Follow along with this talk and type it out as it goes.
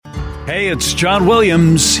Hey, it's John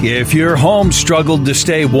Williams. If your home struggled to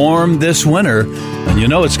stay warm this winter, and you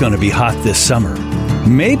know it's going to be hot this summer,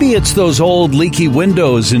 maybe it's those old leaky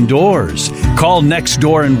windows and doors. Call Next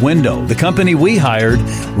Door and Window, the company we hired.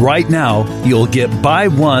 Right now, you'll get buy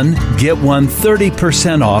one, get one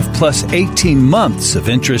 30% off plus 18 months of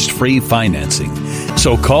interest-free financing.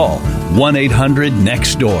 So call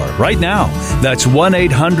 1-800-NEXT-DOOR right now. That's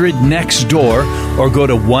 1-800-NEXT-DOOR or go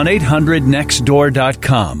to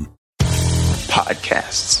 1-800-NEXTDOOR.com.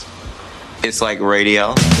 Podcasts. It's like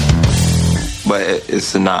radio, but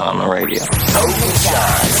it's not on the radio.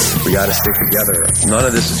 We got to stick together. None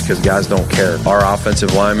of this is because guys don't care. Our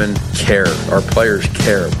offensive linemen care. Our players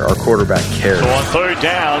care. Our quarterback cares. So on third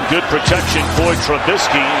down, good protection for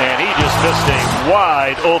Trubisky, and he just missed a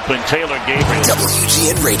wide open Taylor Gabriel.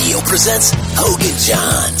 WGN Radio presents Hogan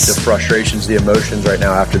Johns. The frustrations, the emotions right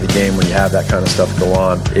now after the game when you have that kind of stuff go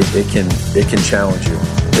on, it can challenge you.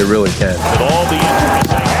 It really can. With all the injuries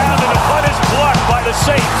they have, and the punt is blocked by the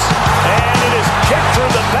Saints. And it is kicked through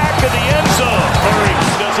the back of the end zone. Murray,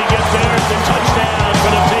 does he get there? It's a touchdown for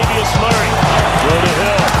Latavius Murray. Throw to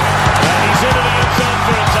Hill. And he's into the end zone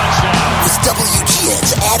for a touchdown. It's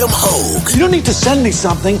WGN's Adam Hogue. You don't need to send me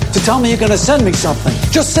something to tell me you're going to send me something.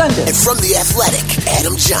 Just send it. And from The Athletic,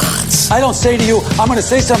 Adam Johns. I don't say to you, I'm going to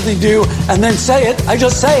say something to you, and then say it. I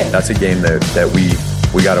just say it. That's a game that we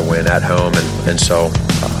got to win at home, and so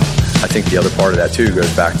I think the other part of that too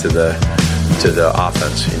goes back to the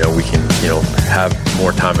offense. You know, we can have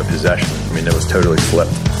more time of possession. I mean, it was totally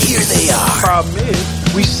flipped. Here they are. Problem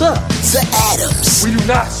is, we suck. The Adams. We do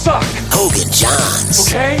not suck. Hogan Johns.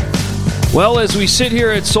 Okay? Well, as we sit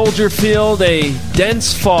here at Soldier Field, a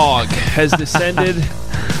dense fog has descended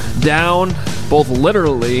down, both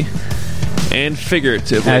literally and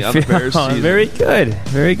figuratively, on the Bears season. Very good.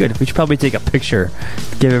 Very good. We should probably take a picture,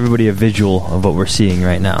 give everybody a visual of what we're seeing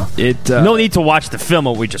right now. No need to watch the film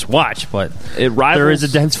what we just watched, but there is a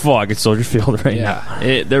dense fog at Soldier Field right now.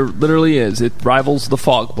 There literally is. It rivals the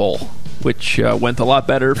Fog Bowl, which went a lot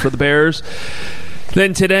better for the Bears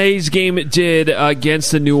than today's game did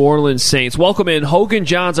against the New Orleans Saints. Welcome in Hogan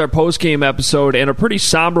Johns, our post-game episode, and a pretty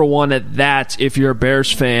somber one at that if you're a Bears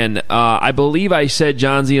fan. I believe I said,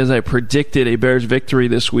 Johnsy, as I predicted a Bears victory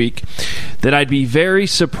this week, that I'd be very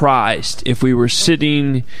surprised if we were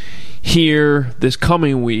sitting here this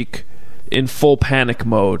coming week in full panic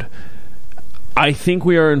mode. I think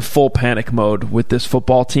we are in full panic mode with this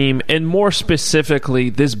football team, and more specifically,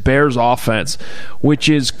 this Bears offense, which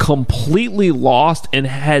is completely lost and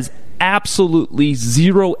has absolutely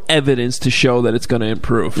zero evidence to show that it's going to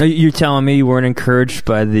improve. You're telling me you weren't encouraged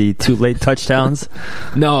by the two late touchdowns?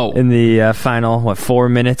 No. In the final, 4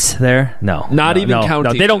 minutes there? No. Not even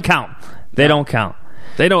counting. No, they don't count. They don't count.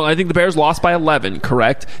 They don't. I think the Bears lost by 11,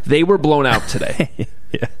 correct? They were blown out today.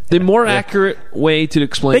 Yeah. The more accurate way to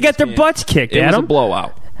explain they got their butts kicked, Adam. It was a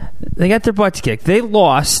blowout. They got their butts kicked. They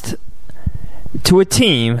lost to a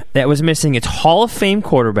team that was missing its Hall of Fame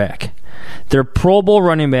quarterback, their Pro Bowl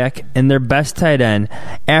running back, and their best tight end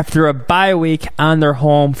after a bye week on their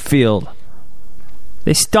home field.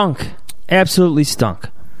 They stunk. Absolutely stunk.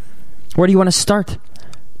 Where do you want to start?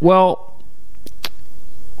 Well,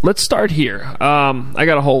 let's start here. I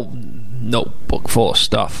got a whole notebook full of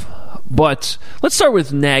stuff. But let's start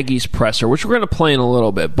with Nagy's presser, which we're going to play in a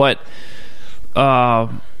little bit. But here. All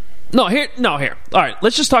right,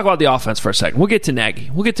 let's just talk about the offense for a second. We'll get to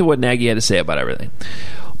Nagy. We'll get to what Nagy had to say about everything.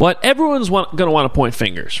 But everyone's going to want to point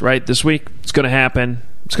fingers, right? This week, it's going to happen.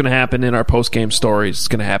 It's going to happen in our post-game stories. It's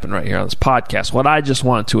going to happen right here on this podcast. What I just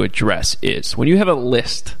want to address is when you have a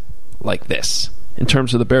list like this in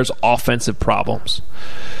terms of the Bears' offensive problems.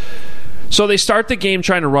 So they start the game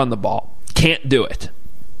trying to run the ball. Can't do it.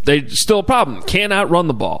 They still a problem. Cannot run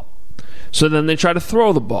the ball. So then they try to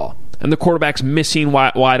throw the ball, and the quarterback's missing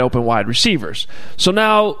wide open wide receivers. So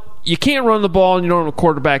now you can't run the ball, and you don't have a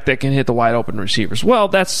quarterback that can hit the wide open receivers. Well,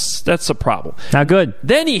 that's a problem. Not good.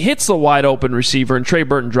 Then he hits the wide open receiver, and Trey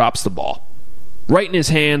Burton drops the ball. Right in his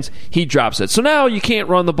hands, he drops it. So now you can't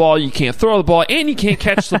run the ball, you can't throw the ball, and you can't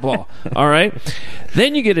catch the ball. All right?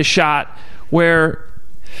 Then you get a shot where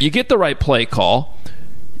you get the right play call,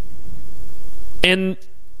 and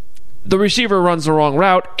the receiver runs the wrong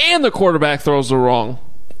route, and the quarterback throws the wrong.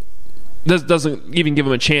 Doesn't even give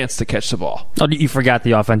him a chance to catch the ball. Oh, you forgot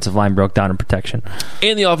the offensive line broke down in protection.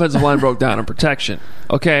 And the offensive line broke down in protection.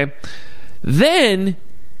 Okay? Then,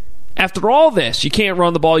 after all this, you can't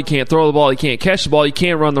run the ball, you can't throw the ball, you can't catch the ball, you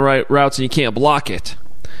can't run the right routes, and you can't block it.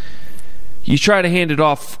 You try to hand it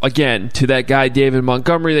off again to that guy, David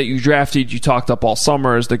Montgomery, that you drafted, you talked up all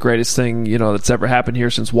summer as the greatest thing that's ever happened here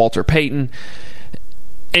since Walter Payton.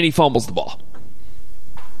 And he fumbles the ball.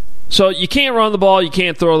 So you can't run the ball, you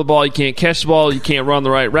can't throw the ball, you can't catch the ball, you can't run the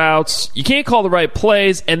right routes, you can't call the right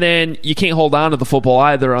plays, and then you can't hold on to the football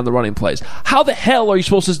either on the running plays. How the hell are you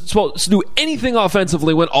supposed to do anything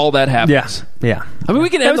offensively when all that happens? Yeah. I mean, we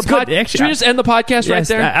can end the podcast. Should we just end the podcast right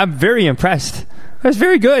there? I'm very impressed. That's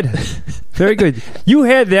very good. Very good. You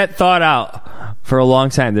had that thought out for a long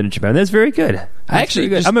time, didn't you, man? That's very good.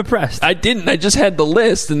 I'm impressed. I didn't. I just had the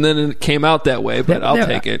list, and then it came out that way, but I'll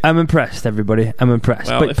take it. I'm impressed, everybody. I'm impressed.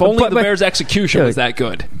 Well, if only the Bears' execution was that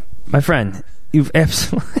good. My friend, you've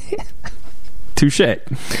absolutely... Touche.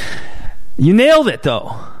 You nailed it,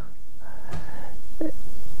 though.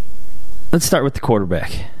 Let's start with the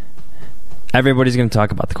quarterback. Everybody's going to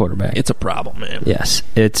talk about the quarterback. It's a problem, man. Yes,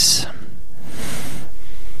 it's...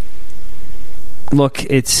 Look,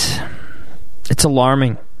 it's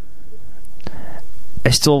alarming. I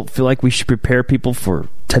still feel like we should prepare people for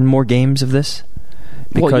 10 more games of this.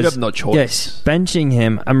 Because, well, you have no choice. Yes, benching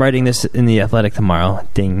him, I'm writing this in The Athletic tomorrow,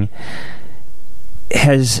 ding,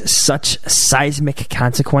 has such seismic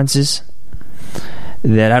consequences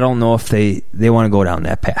that I don't know if they want to go down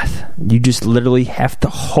that path. You just literally have to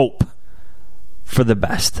hope for the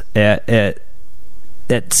best, that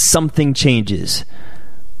something changes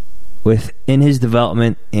within his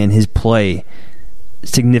development and his play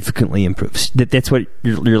significantly improves. That's what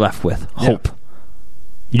you're left with. Hope. Yeah.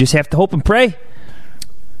 You just have to hope and pray.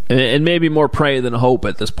 And maybe more pray than hope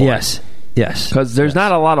at this point. Yes. Because there's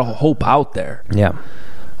not a lot of hope out there. Yeah.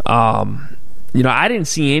 I didn't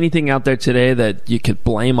see anything out there today that you could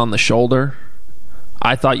blame on the shoulder.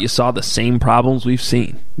 I thought you saw the same problems we've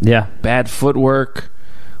seen. Yeah. Bad footwork.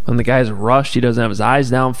 When the guy's rushed, he doesn't have his eyes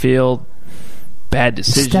downfield. Bad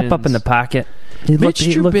decisions. Step up in the pocket. He looked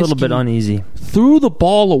a little bit uneasy. Threw the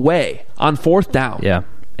ball away on fourth down. Yeah.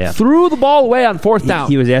 Threw the ball away on fourth down.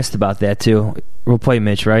 He was asked about that, too. We'll play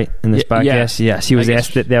Mitch, right, in this podcast? Yes. He was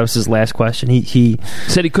asked that was his last question. He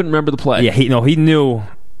said he couldn't remember the play. Yeah, he knew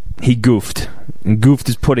he goofed. And goofed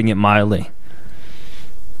is putting it mildly.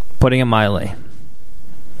 It's going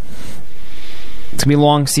to be a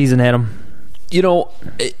long season, Adam.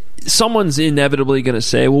 Someone's inevitably going to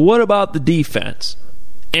say, well, what about the defense?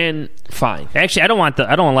 And fine. Actually, I don't want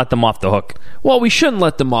to let them off the hook. Well, we shouldn't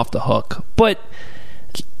let them off the hook, but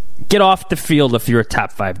get off the field if you're a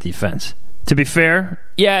top 5 defense. To be fair,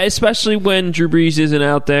 yeah, especially when Drew Brees isn't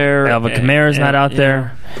out there, Alvin Kamara's not out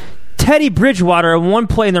there. Teddy Bridgewater, one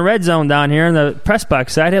play in the red zone down here in the press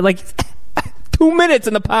box side, had like 2 minutes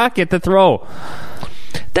in the pocket to throw.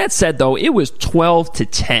 That said, though, it was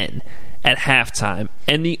 12-10 at halftime,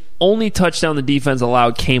 and the only touchdown the defense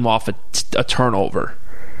allowed came off a turnover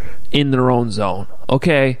in their own zone.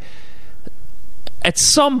 Okay? At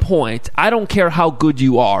some point, I don't care how good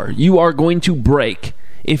you are going to break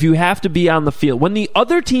if you have to be on the field. When the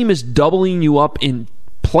other team is doubling you up in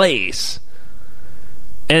plays,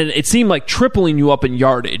 and it seemed like tripling you up in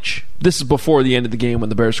yardage. This is before the end of the game when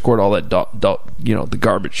the Bears scored all that, the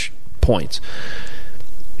garbage points.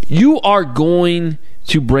 You are going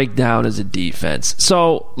to break down as a defense.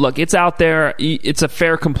 So, look, it's out there. It's a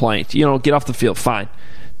fair complaint. Get off the field. Fine.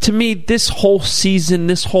 To me, this whole season,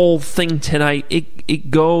 this whole thing tonight,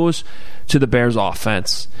 it goes to the Bears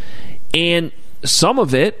offense. And some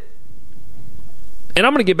of it, and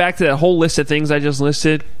I'm going to get back to that whole list of things I just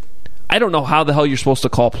listed. I don't know how the hell you're supposed to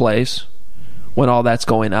call plays when all that's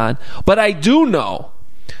going on. But I do know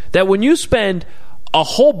that when you spend a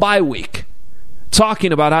whole bye week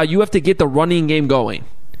talking about how you have to get the running game going,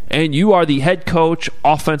 and you are the head coach,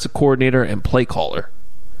 offensive coordinator, and play caller,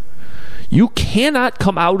 you cannot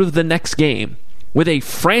come out of the next game with a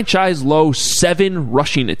franchise-low 7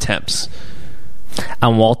 rushing attempts.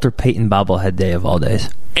 On Walter Payton bobblehead day of all days.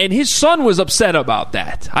 And his son was upset about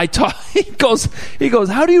that. He goes,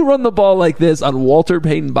 how do you run the ball like this on Walter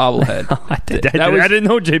Payton bobblehead? I didn't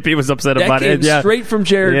know JP was upset about it. That came straight from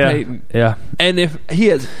Jared Payton. Yeah. And if he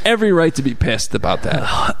has every right to be pissed about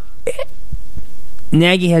that.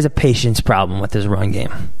 Nagy has a patience problem with his run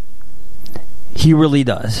game. He really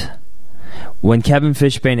does. When Kevin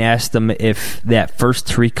Fishbain asked him if that first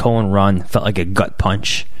Tariq Cohen run felt like a gut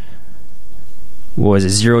punch, what was it,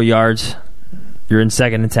 0 yards? You're in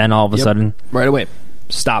 2nd and 10 all of a sudden. Right away.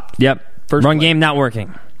 Stopped. Yep. First run game not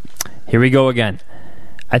working. Here we go again.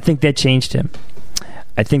 I think that changed him.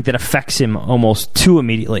 I think that affects him almost too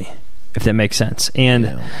immediately, if that makes sense.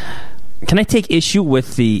 And can I take issue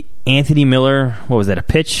with the Anthony Miller, what was that, a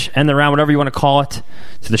pitch, end around, whatever you want to call it,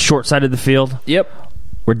 to the short side of the field? Yep.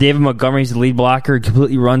 Where David Montgomery's the lead blocker,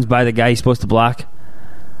 completely runs by the guy he's supposed to block.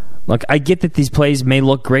 Look, I get that these plays may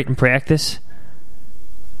look great in practice,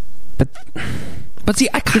 but But see,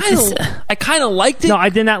 I kind of liked it. No, I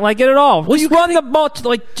did not like it at all. Well, just run the ball.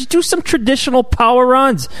 Just do some traditional power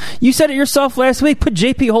runs. You said it yourself last week. Put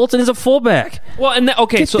J.P. Holton as a fullback. Well, and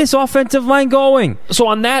get this offensive line going. So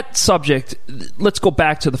on that subject, let's go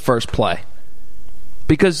back to the first play,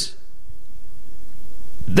 because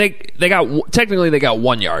they got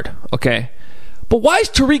 1 yard. Okay, but why is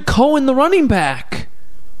Tariq Cohen the running back?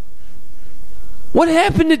 What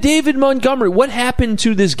happened to David Montgomery? What happened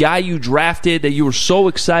to this guy you drafted that you were so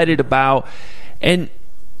excited about? And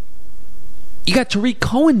you got Tariq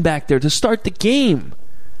Cohen back there to start the game.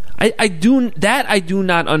 I do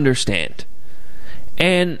not understand.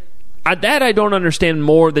 And that I don't understand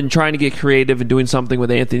more than trying to get creative and doing something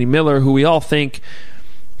with Anthony Miller, who we all think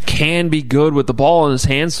can be good with the ball in his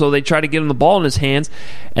hands, so they try to get him the ball in his hands.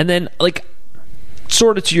 And then,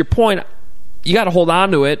 sort of to your point, you got to hold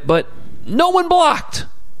on to it, but no one blocked.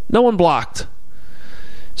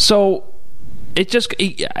 So it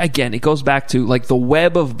goes back to the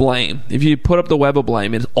web of blame. If you put up the web of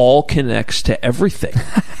blame, it all connects to everything.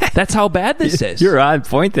 That's how bad this is. You're on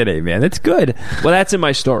point today, man. That's good. Well, that's in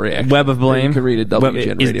my story, actually. Web of blame. You can read it at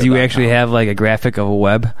WGNradio.com. Do you actually have a graphic of a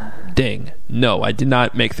web? Ding. No, I did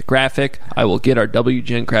not make the graphic. I will get our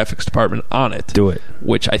WGN graphics department on it. Do it.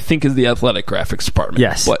 Which I think is the athletic graphics department.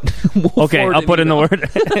 Yes. But okay, I'll put in the word.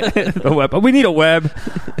 The web. We need a web.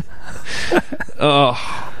 All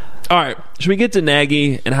right. Should we get to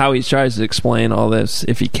Nagy and how he tries to explain all this,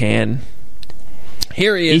 if he can?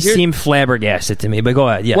 Here he is. He seemed flabbergasted to me, but go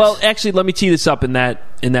ahead. Yes. Well, actually, let me tee this up in that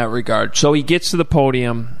regard. So he gets to the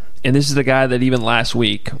podium, and this is the guy that even last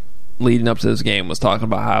week, leading up to this game, was talking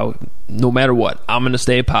about how no matter what, I'm going to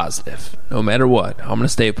stay positive. No matter what, I'm going to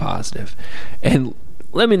stay positive. And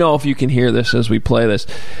let me know if you can hear this as we play this.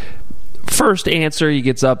 First answer, he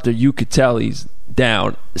gets up there, you could tell he's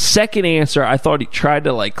down. Second answer, I thought he tried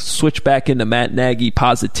to switch back into Matt Nagy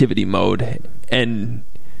positivity mode, and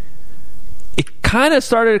it kind of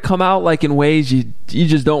started to come out in ways you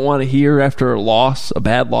just don't want to hear after a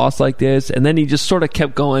bad loss like this. And then he just sort of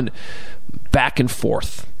kept going back and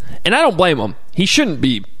forth. And I don't blame him. He shouldn't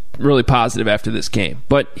be really positive after this game,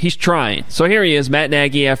 but he's trying. So here he is, Matt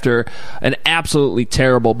Nagy, after an absolutely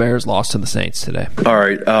terrible Bears loss to the Saints today. All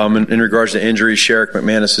right. In regards to injuries, Sherrick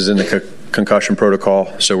McManus is in the concussion protocol,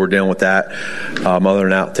 so we're dealing with that. Other than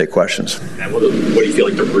that, I'll take questions. And what do you feel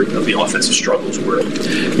like the root of the offensive struggles were?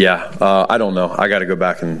 Yeah, I don't know. I got to go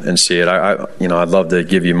back and see it. I'd love to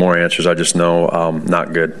give you more answers. I just know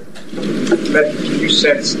not good. Matt, can you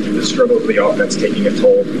sense the struggle of the offense taking a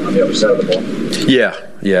toll on the other side of the ball? Yeah,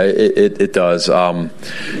 it does.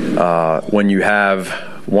 When you have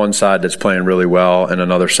one side that's playing really well and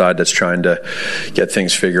another side that's trying to get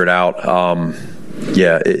things figured out,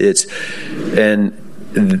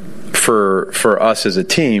 for us as a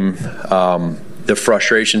team, the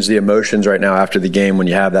frustrations, the emotions right now after the game, when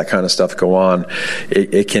you have that kind of stuff go on,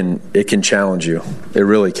 it can challenge you. It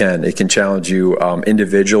really can. It can challenge you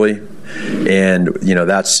individually, and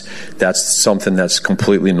that's something that's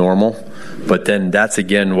completely normal. But then that's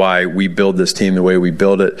again why we build this team the way we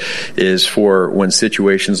build it, is for when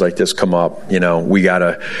situations like this come up. We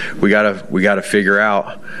gotta figure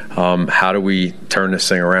out how do we turn this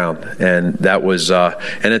thing around, and that was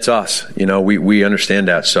and it's us. We understand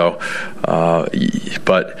that. So,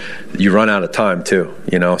 but you run out of time too.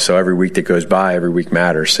 So every week that goes by, every week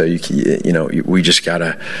matters. So we just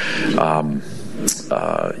gotta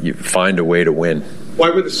you find a way to win. Why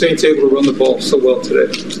were the Saints able to run the ball so well today?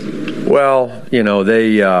 Well,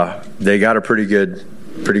 they got a pretty good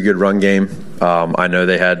run game. I know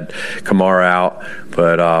they had Kamara out,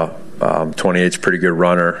 but 28's a pretty good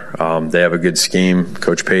runner. They have a good scheme.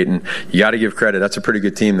 Coach Payton, you got to give credit. That's a pretty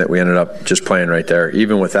good team that we ended up just playing right there,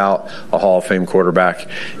 even without a Hall of Fame quarterback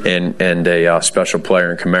and a special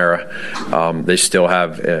player in Kamara. They still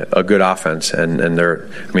have a good offense, and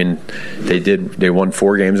they won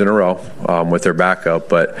 4 games in a row with their backup.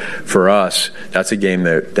 But for us, that's a game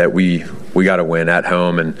that we got to win at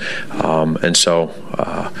home, and so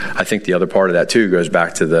I think the other part of that too goes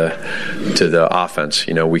back to the offense.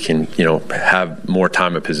 We can have more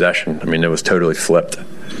time of possession. It was totally flipped.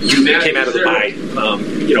 You came out of the bye,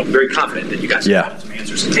 very confident that you guys had some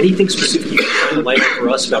answers. Anything specific you can kind of lay out for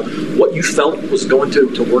us about what you felt was going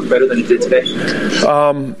to work better than it did today?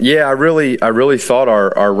 I really thought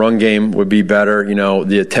our run game would be better.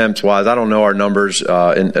 The attempts wise, I don't know our numbers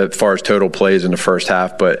as far as total plays in the first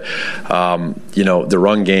half, but the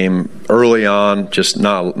run game early on, just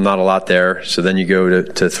not a lot there. So then you go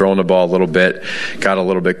to throwing the ball a little bit, got a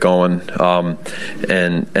little bit going,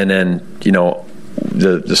 and then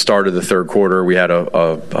the start of the third quarter, we had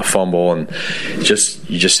a fumble, and you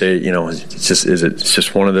just say, it's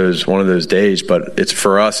just one of those days. But it's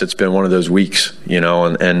for us, it's been one of those weeks,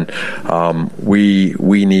 and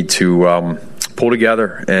we need to pull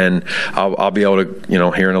together, and I'll be able to,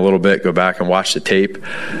 here in a little bit, go back and watch the tape,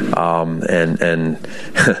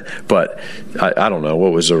 but I don't know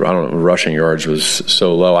what was rushing yards was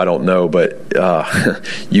so low. I don't know, but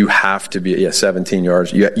you have to be 17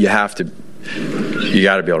 yards. You got to be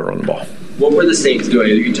able to run the ball. What were the Saints doing?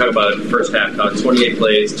 You talk about it first half, 28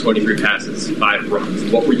 plays, 23 passes, 5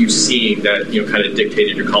 runs. What were you seeing that kind of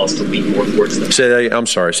dictated your calls to lean more towards them? I'm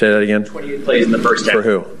sorry. Say that again. 28 plays in the first half. For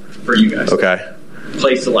who? For you guys. Okay.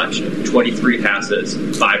 Play selection, 23 passes,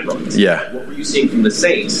 5 runs. Yeah. What were you seeing from the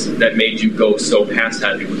Saints that made you go so pass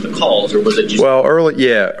heavy with the calls, or was it just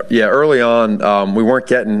early on, we weren't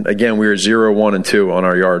getting, again, we were 0, 1, and 2 on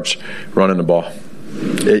our yards running the ball.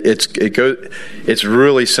 It's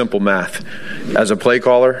really simple math. As a play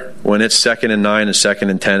caller, when it's 2nd and 9 and 2nd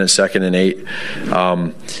and 10 and 2nd and 8,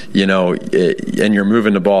 and you're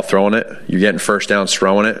moving the ball, throwing it, you're getting first downs,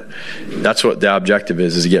 throwing it. That's what the objective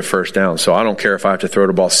is to get first down. So I don't care if I have to throw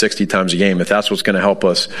the ball 60 times a game. If that's what's going to help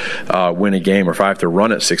us win a game, or if I have to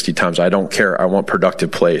run it 60 times, I don't care. I want productive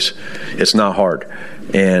plays. It's not hard.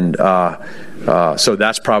 And so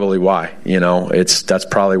that's probably why, that's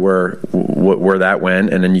probably where that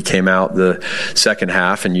went. And then you came out the second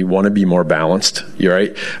half and you want to be more balanced. You're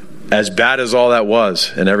right. As bad as all that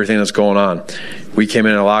was and everything that's going on, we came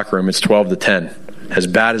in the locker room, it's 12-10. As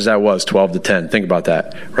bad as that was, 12-10. Think about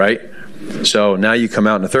that, right? So now you come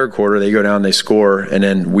out in the third quarter, they go down, they score, and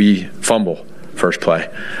then we fumble first play.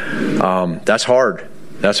 That's hard.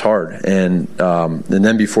 That's hard, and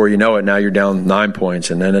then before you know it, now you're down 9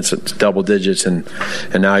 points, and then it's double digits, and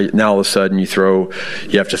now all of a sudden you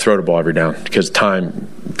have to throw the ball every down because time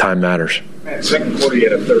matters. Second quarter, you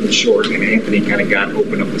had a 3rd and short, and Anthony kind of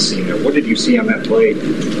opened up the seam there. What did you see on that play?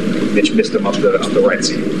 Mitch missed him up the right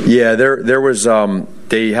seam. Yeah, there was.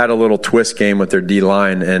 They had a little twist game with their D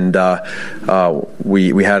line, and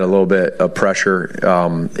we had a little bit of pressure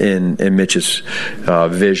in Mitch's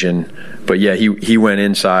vision. But yeah, he went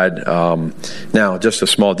inside. Now, just a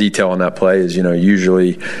small detail on that play is,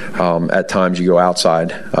 usually at times you go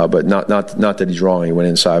outside, but not that he's wrong. He went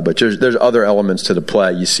inside, but there's other elements to the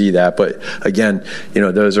play. You see that, but again,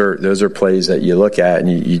 those are plays that you look at and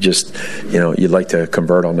you just you'd like to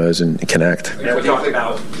convert on those and connect. Yeah, we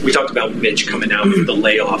talked about Mitch coming out with the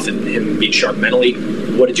layoff and him being sharp mentally.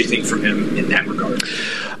 What did you think from him in that regard?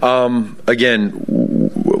 Again,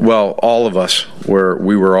 well, all of us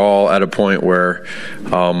we were all at a point where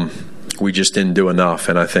we just didn't do enough,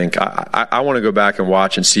 and I think I want to go back and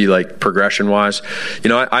watch and see, like, progression wise.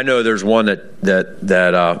 I know there's one that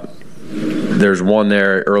there's one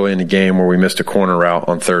there early in the game where we missed a corner route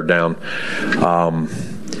on 3rd down,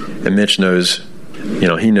 and Mitch knows.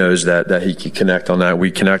 He knows that he can connect on that.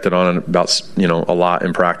 We connected on it about, a lot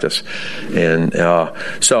in practice. And but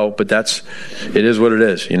it is what it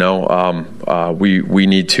is, we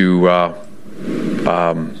need to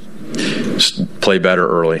play better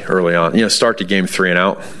early on. Start the game 3 and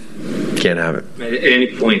out. Can't have it. At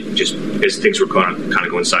any point, just as things were kind of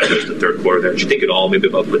going sideways the third quarter there, did you think at all maybe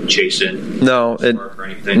about putting Chase in? No,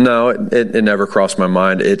 it never crossed my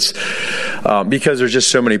mind. It's because there's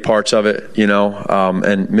just so many parts of it,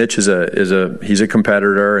 and Mitch is a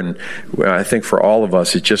competitor, and I think for all of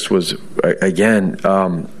us, it just was, again,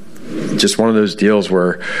 just one of those deals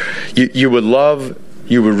where you would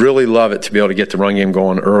really love it to be able to get the run game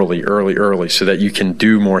going early so that you can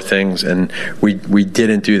do more things, and we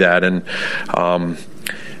didn't do that. And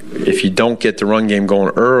if you don't get the run game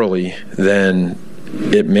going early, then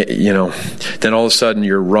then all of a sudden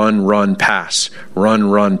you're run, pass,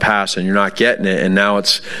 and you're not getting it, and now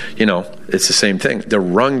it's the same thing. The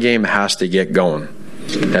run game has to get going.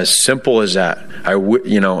 As simple as that.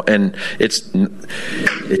 And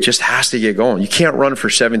it just has to get going. You can't run for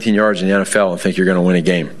 17 yards in the NFL and think you're going to win a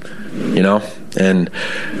game, And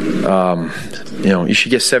you should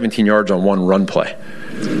get 17 yards on one run play.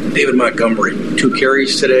 David Montgomery, 2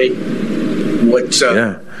 carries today. What's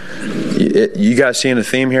Yeah. You guys seeing a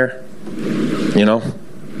theme here? I'm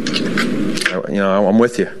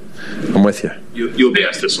with you. You'll be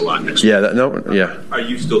asked this a lot next week. Are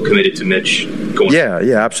you still committed to Mitch going? Yeah,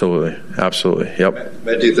 absolutely. Yep.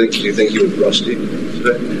 Matt, do you think he was rusty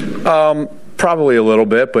today? Probably a little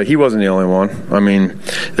bit, but he wasn't the only one. I mean,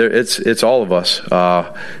 it's all of us.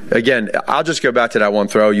 Again, I'll just go back to that one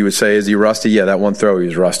throw. You would say, is he rusty? Yeah, that one throw he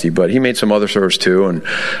was rusty, but he made some other throws too. And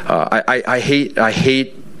I hate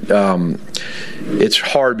it's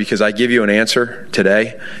hard because I give you an answer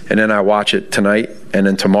today, and then I watch it tonight, and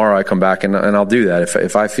then tomorrow I come back and I'll do that.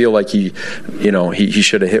 If I feel like he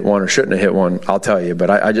should have hit one or shouldn't have hit one, I'll tell you. But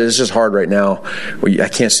it's just hard right now. I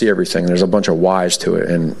can't see everything. There's a bunch of whys to it,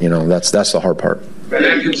 and that's the hard part.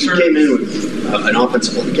 You came in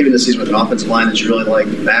with came in the season with an offensive line that you really like,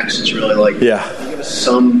 backs that you really like. Yeah. Give us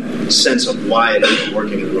some sense of why it isn't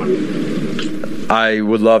working in the run game. I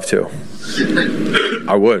would love to.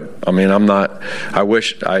 I would. I mean, I'm not. I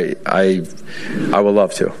wish. I would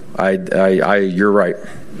love to. You're right,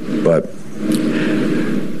 but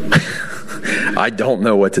I don't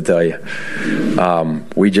know what to tell you.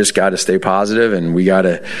 We just got to stay positive, and we got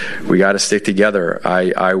to stick together.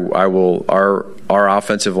 I will. Our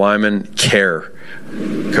offensive linemen care.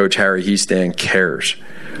 Coach Harry Heastan cares.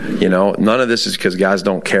 None of this is because guys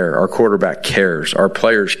don't care. Our quarterback cares. Our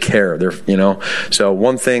players care. So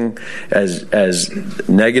one thing, as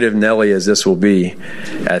negative Nelly as this will be,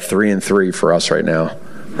 at 3-3 for us right now,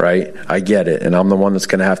 right? I get it, and I'm the one that's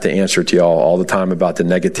going to have to answer to y'all all the time about the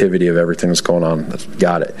negativity of everything that's going on.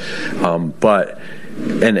 Got it. But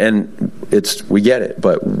we get it,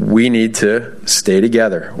 but we need to stay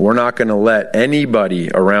together. We're not going to let anybody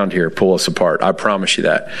around here pull us apart. I promise you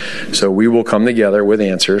that. So we will come together with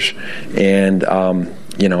answers, and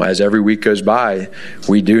as every week goes by,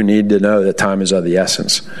 we do need to know that time is of the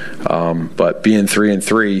essence. But being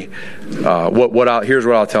 3-3, here's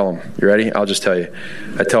what I'll tell them. You ready? I'll just tell you.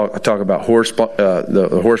 I talk about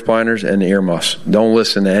the horse blinders and the earmuffs. Don't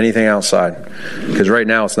listen to anything outside, because right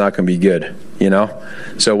now it's not going to be good.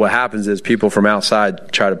 So what happens is people from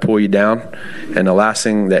outside try to pull you down, and the last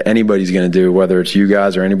thing that anybody's going to do, whether it's you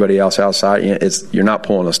guys or anybody else outside, you're not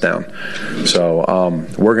pulling us down. So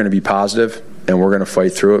we're going to be positive, and we're going to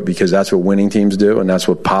fight through it, because that's what winning teams do, and that's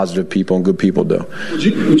what positive people and good people do. Would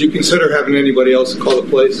you consider having anybody else call the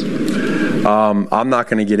plays? I'm not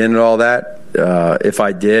going to get into all that. If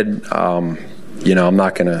I did, I'm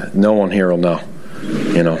not going to. No one here will know.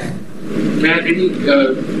 Matt, any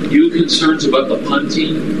concerns about the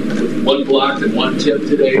punting with one block and one tip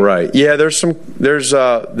today? Right. Yeah, there's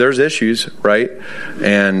issues, right?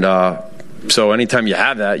 And so anytime you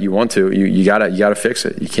have that, you want to, you gotta fix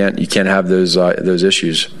it. You can't have those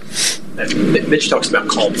issues. Mitch talks about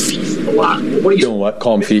calm feet a lot. What do you doing? What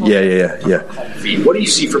calm feet? Yeah. Calm feet. What do you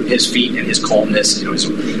see from his feet and his calmness?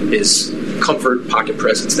 His comfort, pocket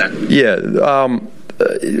presence.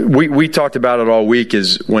 We talked about it all week.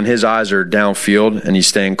 Is when his eyes are downfield and he's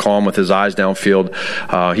staying calm with his eyes downfield,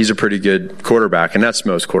 he's a pretty good quarterback, and that's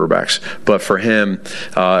most quarterbacks. But for him,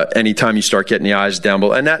 anytime you start getting the eyes down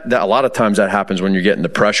below, and that a lot of times that happens when you're getting the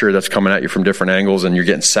pressure that's coming at you from different angles and you're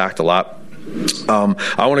getting sacked a lot.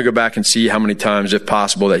 I want to go back and see how many times, if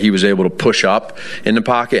possible, that he was able to push up in the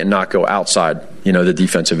pocket and not go outside, the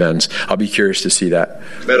defensive ends. I'll be curious to see that.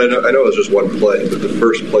 Matt, I know it was just one play, but the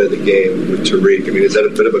first play of the game with Tariq, is that a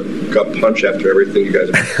bit of a gut punch after everything you guys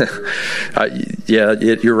have done?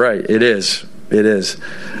 You're right. It is.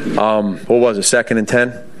 What was it, 2nd and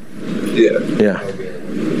 10?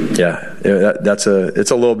 Yeah.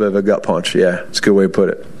 It's a little bit of a gut punch. Yeah, it's a good way to put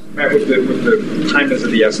it. Matt, with the time is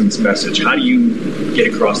of the essence message, how do you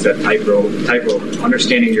get across that tightrope,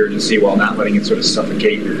 understanding your urgency while not letting it sort of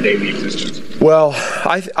suffocate your daily existence? Well,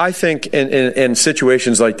 I think in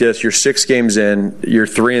situations like this, you're 6 games in, you're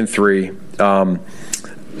 3-3,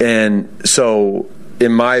 and so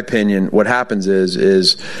in my opinion, what happens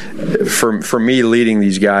is for me leading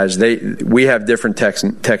these guys, we have different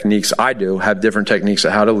techniques. I do have different techniques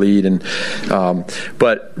of how to lead, and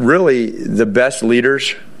but really the best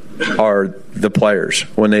leaders are the players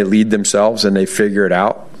when they lead themselves and they figure it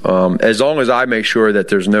out. As long as I make sure that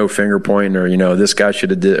there's no finger pointing or this guy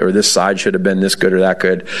should have did or this side should have been this good or that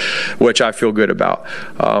good, which I feel good about.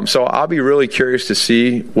 So I'll be really curious to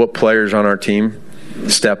see what players on our team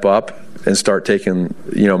step up and start taking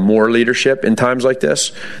more leadership in times like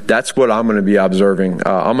this. That's what I'm going to be observing.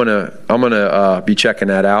 I'm gonna be checking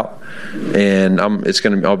that out, and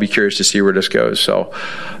I'll be curious to see where this goes. So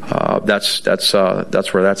that's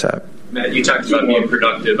where that's at. Matt, you talked about being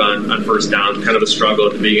productive on first down, kind of a struggle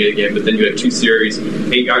at the beginning of the game, but then you had 2 series,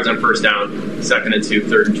 8 yards on first down, 2nd and 2,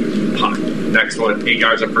 3rd and 2, punt. Next one, 8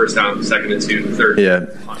 yards on first down, 2nd and 2, 3rd and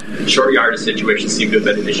 2, punt. Short yardage situations seem to have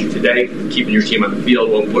been an issue today, keeping your team on the field.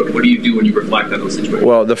 Well, what do you do when you reflect on those situations?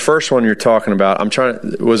 Well, the first one you're talking about,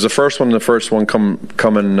 was the first one coming,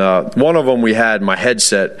 one of them we had, my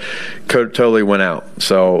headset totally went out.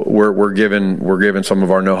 So we're giving some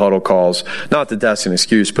of our no huddle calls. Not that that's an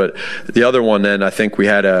excuse, but the other one, then I think we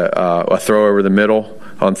had a throw over the middle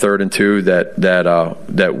on 3rd and 2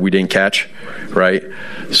 that we didn't catch, right?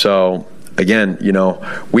 So again,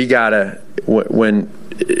 we gotta when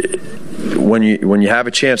you have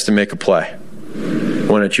a chance to make a play,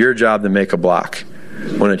 when it's your job to make a block,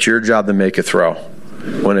 when it's your job to make a throw,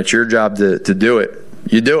 when it's your job to do it,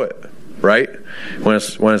 you do it, right? When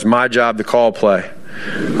it's my job to call a play,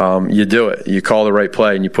 you do it. You call the right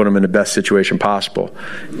play and you put them in the best situation possible.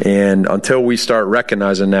 And until we start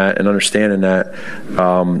recognizing that and understanding that,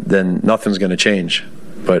 then nothing's going to change.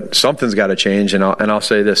 But something's got to change, and I'll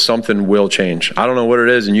say this: something will change. I don't know what it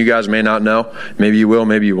is, and you guys may not know. Maybe you will,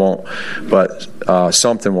 maybe you won't. But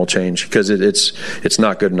something will change because it's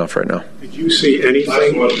not good enough right now. Did you see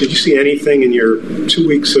anything in your 2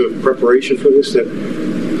 weeks of preparation for this that,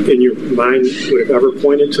 in your mind, would have ever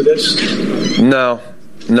pointed to this? No,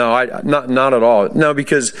 not at all. No,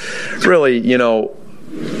 because really,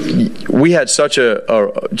 we had such a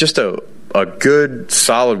good,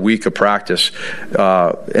 solid week of practice,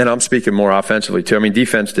 and I'm speaking more offensively too. I mean,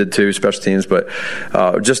 defense did too, special teams, but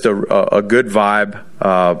just a good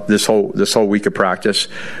vibe this whole week of practice.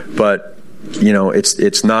 But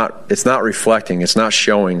it's not reflecting, it's not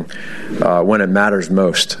showing when it matters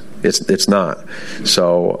most. It's not.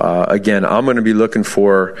 So again, I'm going to be looking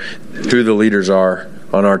for who the leaders are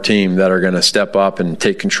on our team that are going to step up and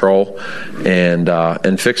take control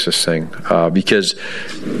and fix this thing, because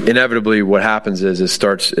inevitably what happens is it's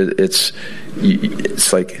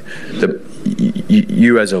like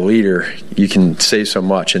you as a leader, you can say so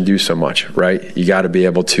much and do so much, right? You got to be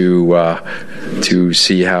able to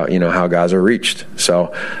see how guys are reached.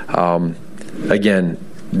 So again,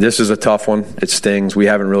 this is a tough one. It stings. We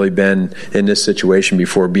haven't really been in this situation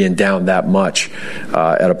before, being down that much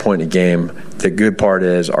at a point in the game. The good part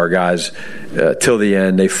is our guys, till the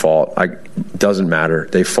end, they fought. Doesn't matter.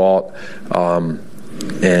 They fought,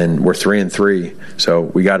 and we're 3-3. So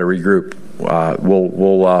we got to regroup.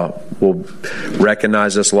 We'll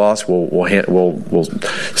recognize this loss. We'll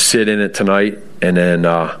sit in it tonight, and then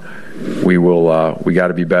we got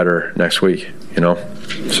to be better next week.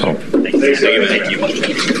 So. Thank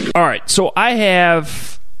you. All right, so I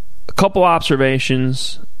have a couple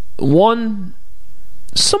observations. One,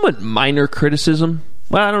 somewhat minor criticism.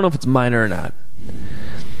 Well, I don't know if it's minor or not.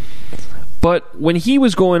 But when he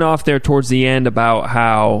was going off there towards the end about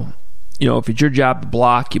how, if it's your job to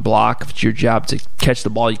block, you block. If it's your job to catch the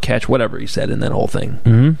ball, you catch. Whatever he said in that whole thing.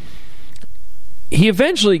 Mm-hmm. He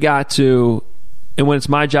eventually got to, and when it's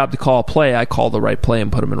my job to call a play, I call the right play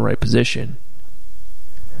and put him in the right position.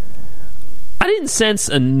 I didn't sense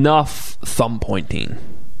enough thumb pointing,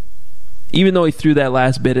 even though he threw that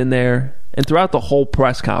last bit in there, and throughout the whole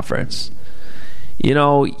press conference.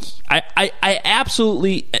 I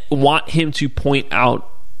absolutely want him to point out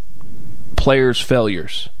players'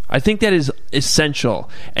 failures. I think that is essential,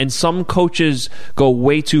 and some coaches go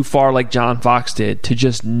way too far, like John Fox did, to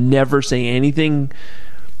just never say anything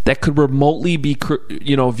that could remotely be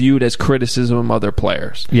viewed as criticism of other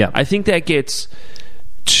players. Yeah, I think that gets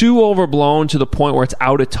too overblown to the point where it's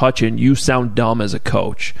out of touch and you sound dumb as a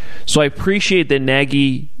coach. So I appreciate that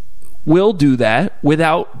Nagy will do that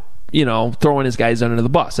without, throwing his guys under the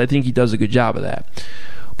bus. I think he does a good job of that.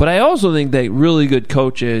 But I also think that really good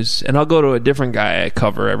coaches, and I'll go to a different guy I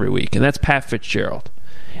cover every week, and that's Pat Fitzgerald.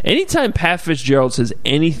 Anytime Pat Fitzgerald says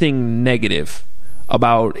anything negative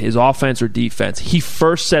about his offense or defense, he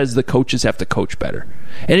first says the coaches have to coach better.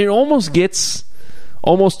 And it almost gets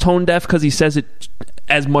tone deaf because he says it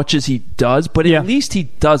as much as he does, but at least he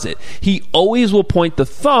does it. He always will point the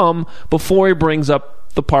thumb before he brings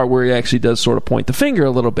up the part where he actually does sort of point the finger a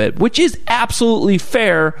little bit, which is absolutely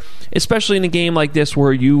fair, especially in a game like this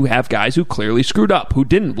where you have guys who clearly screwed up, who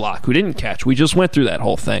didn't block, who didn't catch. We just went through that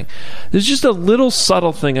whole thing. There's just a little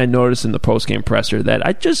subtle thing I noticed in the postgame presser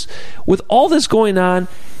that with all this going on,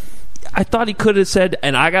 I thought he could have said,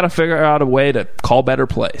 and I got to figure out a way to call better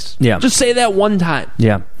plays. Yeah. Just say that one time.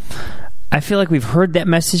 Yeah. I feel like we've heard that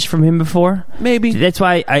message from him before. Maybe. That's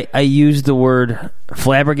why I used the word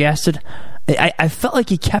flabbergasted. I felt like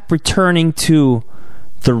he kept returning to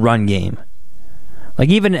the run game. Like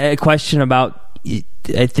even a question about,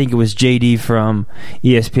 I think it was JD from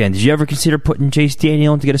ESPN. Did you ever consider putting Chase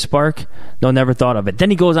Daniel to get a spark? No, never thought of it. Then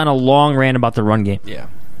he goes on a long rant about the run game. Yeah.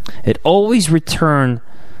 It always returned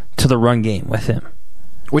to the run game with him.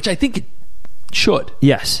 Which I think it should.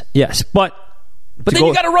 Yes. But then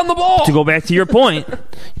you got to run the ball. To go back to your point,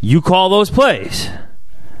 you call those plays.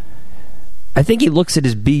 I think he looks at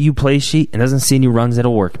his BU play sheet and doesn't see any runs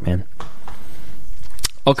that'll work, man.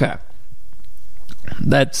 Okay.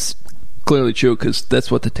 That's clearly true because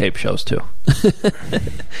that's what the tape shows too.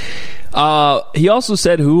 He also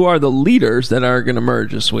said who are the leaders that are going to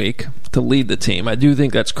merge this week to lead the team. I do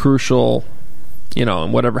think that's crucial, in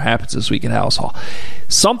whatever happens this week at House Hall.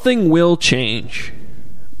 Something will change.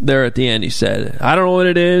 There at the end, he said, I don't know what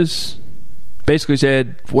it is. Basically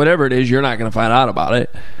said, whatever it is, you're not going to find out about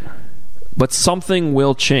it. But something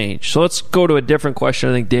will change. So let's go to a different question.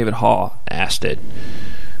 I think David Haw asked it.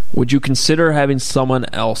 Would you consider having someone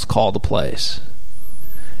else call the plays?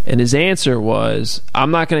 And his answer was,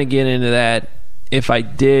 I'm not going to get into that. If I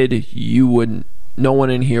did, you wouldn't. No one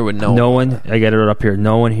in here would know. No one, I got it up here,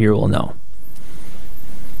 no one here will know.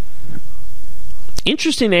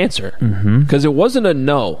 Interesting answer, because it wasn't a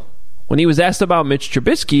no. When he was asked about Mitch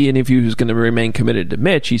Trubisky and if he was going to remain committed to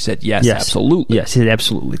Mitch, he said yes, absolutely. Yes, he said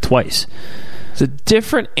absolutely twice. It's a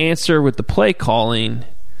different answer with the play calling.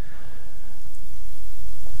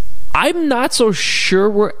 I'm not so sure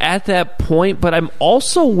we're at that point, but I'm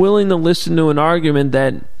also willing to listen to an argument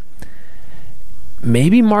that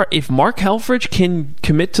maybe if Mark Helfrich can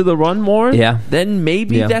commit to the run more, then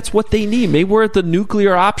maybe that's what they need. Maybe we're at the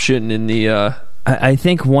nuclear option in the... I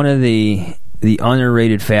think one of the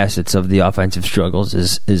underrated facets of the offensive struggles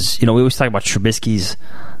is we always talk about Trubisky's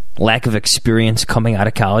lack of experience coming out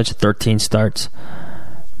of college, 13 starts.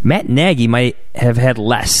 Matt Nagy might have had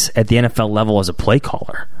less at the NFL level as a play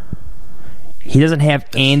caller. He doesn't have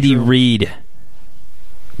Andy Reid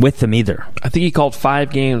with him either. I think he called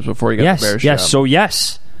 5 games before he got the Bears job. So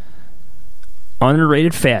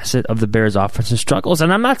underrated facet of the Bears' offensive struggles.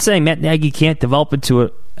 And I'm not saying Matt Nagy can't develop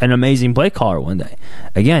into an amazing play caller one day.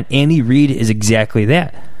 Again, Andy Reid is exactly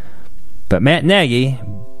that. But Matt Nagy,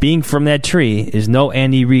 being from that tree, is no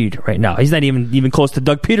Andy Reid right now. He's not even close to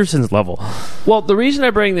Doug Peterson's level. Well, the reason I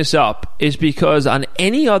bring this up is because on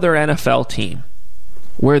any other NFL team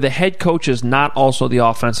where the head coach is not also the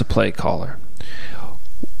offensive play caller,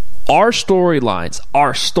 our storylines,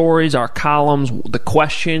 our stories, our columns, the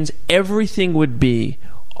questions, everything would be,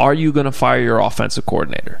 are you going to fire your offensive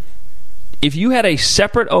coordinator? If you had a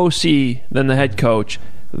separate OC than the head coach,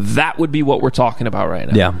 that would be what we're talking about right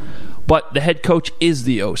now. Yeah. But the head coach is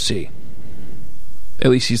the OC. At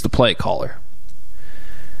least he's the play caller.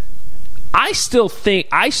 I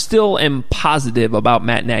still am positive about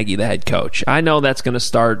Matt Nagy, the head coach. I know that's going to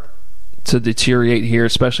start to deteriorate here,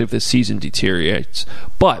 especially if this season deteriorates.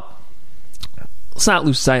 But let's not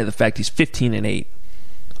lose sight of the fact he's 15-8.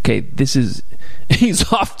 Okay,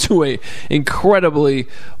 he's off to a incredibly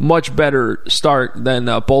much better start than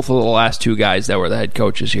both of the last 2 guys that were the head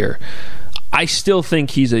coaches here. I still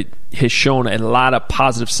think has shown a lot of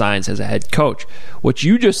positive signs as a head coach. What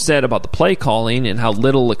you just said about the play calling and how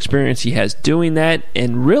little experience he has doing that,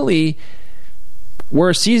 and really, we're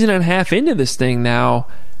a season and a half into this thing now.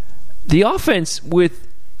 The offense, with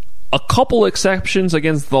a couple exceptions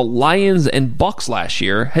against the Lions and Bucks last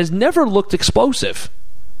year, has never looked explosive.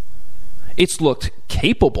 It's looked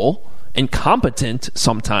capable and competent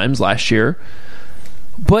sometimes last year,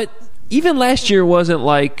 but even last year wasn't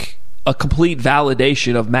like a complete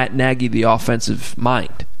validation of Matt Nagy, the offensive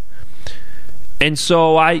mind. And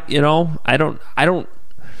so I don't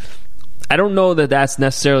know that that's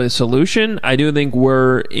necessarily a solution. I do think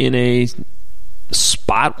we're in a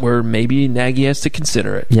spot where maybe Nagy has to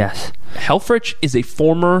consider it. Yes. Helfrich is a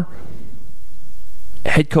former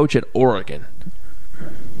head coach at Oregon,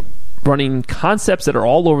 running concepts that are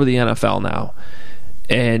all over the NFL now.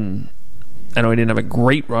 And I know he didn't have a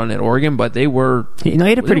great run at Oregon, but they were... he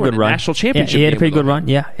had a pretty good run. National championship. He had a pretty good run.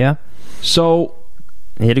 Yeah. So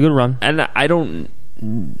he had a good run. And I don't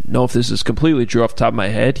know if this is completely true off the top of my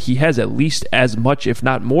head. He has at least as much, if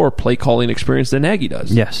not more, play calling experience than Nagy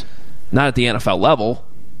does. Yes. Not at the NFL level,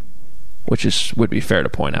 which would be fair to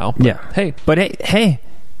point out. But hey.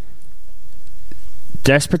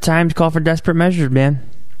 Desperate times call for desperate measures, man.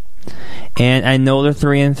 And I know they're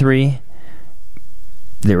 3-3.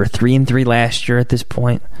 They were 3-3 last year at this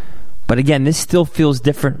point. But again, this still feels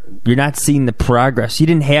different. You're not seeing the progress. You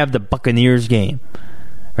didn't have the Buccaneers game.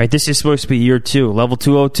 Right? This is supposed to be year 2, level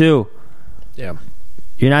 202. Yeah.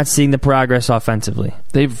 You're not seeing the progress offensively.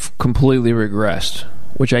 They've completely regressed,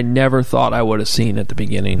 which I never thought I would have seen at the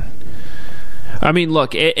beginning. I mean,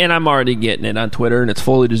 look, and I'm already getting it on Twitter, and it's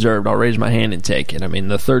fully deserved. I'll raise my hand and take it. I mean,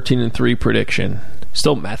 the 13-3 prediction,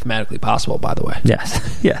 still mathematically possible, by the way.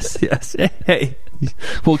 Yes. Hey.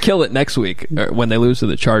 We'll kill it next week when they lose to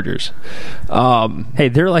the Chargers. Hey,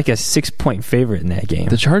 they're like a 6-point favorite in that game.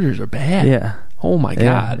 The Chargers are bad. Yeah. Oh, my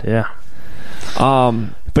God. Yeah.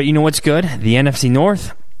 But you know what's good? The NFC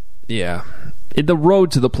North. Yeah. The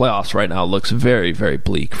road to the playoffs right now looks very, very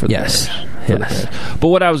bleak for the Bears. Yes. But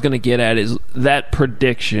what I was going to get at is that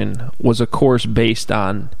prediction was, of course, based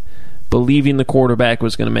on believing the quarterback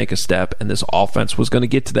was going to make a step and this offense was going to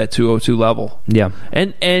get to that 202 level. Yeah.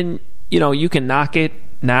 And you know, you can knock it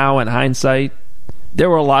now in hindsight, there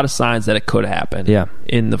were a lot of signs that it could happen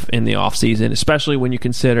in the offseason, especially when you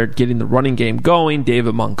consider getting the running game going.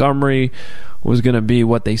 David Montgomery was going to be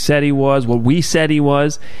what they said he was, what we said he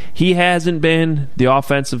was. He hasn't been. The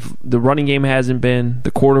running game hasn't been.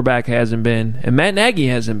 The quarterback hasn't been. And Matt Nagy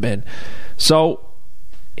hasn't been. So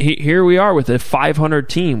here we are with a 500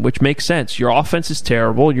 team, which makes sense. Your offense is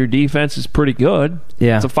terrible. Your defense is pretty good.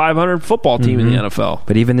 Yeah. It's a 500 football team in the NFL.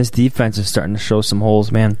 But even this defense is starting to show some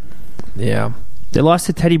holes, man. Yeah. They lost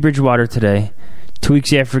to Teddy Bridgewater today, 2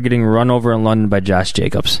 weeks after getting run over in London by Josh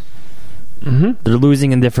Jacobs. They're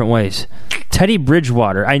losing in different ways. Teddy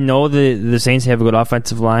Bridgewater, I know the Saints have a good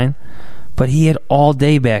offensive line, but he had all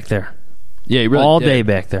day back there. Yeah, he really all did. day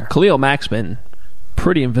back there. Khalil Mack's been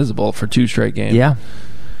pretty invisible for 2 straight games. Yeah.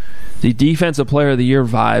 The Defensive Player of the Year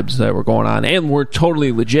vibes that were going on, and were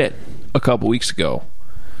totally legit a couple weeks ago.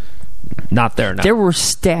 Not there now. There were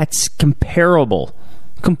stats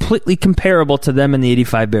completely comparable to them and the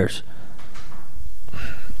 85 Bears.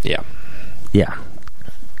 Yeah. Yeah.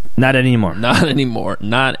 Not anymore. Not anymore.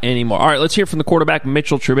 All right, let's hear from the quarterback,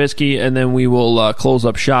 Mitchell Trubisky, and then we will close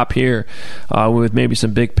up shop here with maybe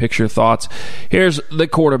some big picture thoughts. Here's the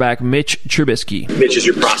quarterback, Mitch Trubisky. Mitch, as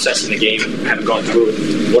you're processing the game, having gone through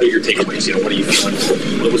it, what are your takeaways? What are you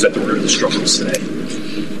feeling? What was at the root of the struggles today?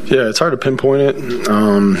 Yeah, it's hard to pinpoint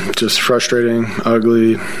it. Just frustrating,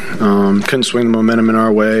 ugly. Couldn't swing the momentum in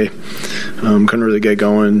our way. Couldn't really get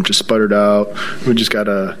going. Just sputtered out. We just got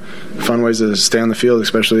to find ways to stay on the field,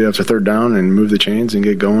 especially after third down, and move the chains and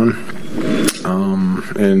get going.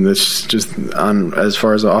 And that's just as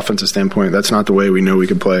far as the offensive standpoint, that's not the way we know we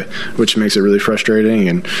can play, which makes it really frustrating.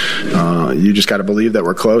 And you just got to believe that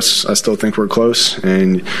we're close. I still think we're close,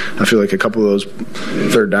 and I feel like a couple of those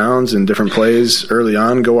third downs and different plays early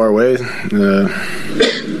on go our way.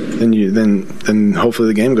 Then hopefully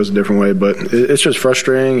the game goes a different way. But it's just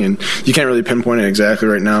frustrating, and you can't really pinpoint it exactly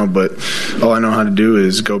right now. But all I know how to do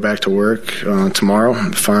is go back to work tomorrow,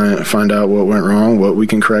 find out what went wrong, what we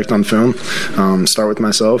can correct on film, start with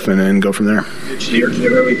myself, and then go from there. You're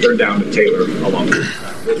really third down to Taylor along.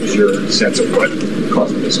 What was your sense of what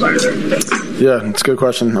caused the misfire there? Yeah, it's a good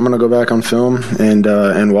question. I'm going to go back on film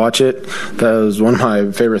and watch it. That was one of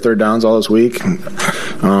my favorite third downs all this week.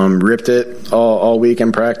 Ripped it all week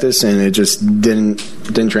in practice, and it just didn't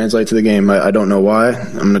translate to the game. I don't know why.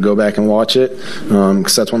 I'm going to go back and watch it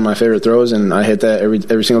because that's one of my favorite throws, and I hit that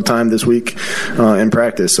every single time this week in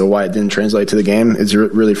practice. So why it didn't translate to the game is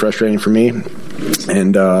really frustrating for me.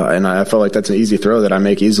 And I felt like that's an easy throw that I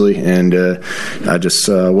make easily, and I just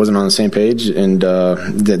wasn't on the same page and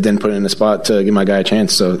didn't put it in the spot to give my guy a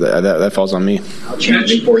chance. So that falls on me. How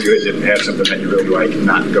challenging for you is it to have something that you really like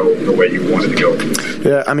not go the way you wanted to go?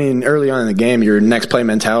 Yeah, I mean, early on in the game, your next play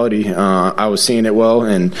mentality, I was seeing it well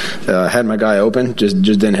and had my guy open, just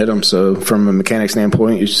didn't hit him. So from a mechanic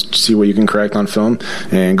standpoint, you see what you can correct on film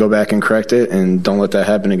and go back and correct it, and don't let that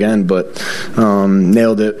happen again. But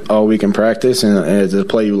nailed it all week in practice, and it's a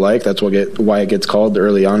play you like. That's why it gets called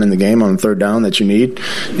early on in the game on third down that you need,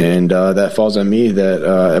 and that falls on me.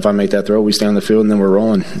 That if I make that throw, we stay on the field and then we're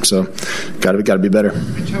rolling. So got to be better.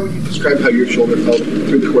 How would you describe how your shoulder felt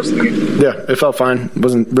through the course of the game? Yeah, it felt fine.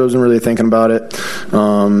 Wasn't really thinking about it,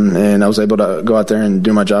 and I was able to go out there and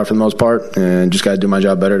do my job for the most part, and just got to do my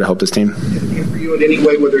job better to help this team. And for you in any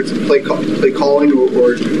way, whether it's play calling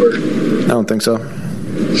or I don't think so.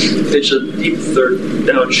 Pitched a deep third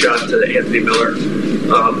down shot to Anthony Miller.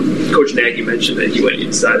 Coach Nagy mentioned that he went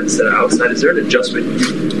inside instead of outside. Is there an adjustment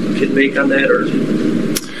you can make on that, or?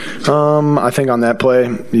 I think on that play,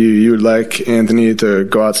 you would like Anthony to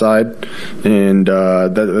go outside, and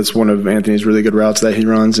that's one of Anthony's really good routes that he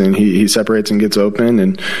runs, and he separates and gets open.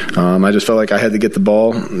 And I just felt like I had to get the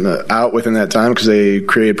ball out within that time because they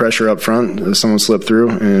created pressure up front. Someone slipped through,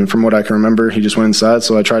 and from what I can remember, he just went inside.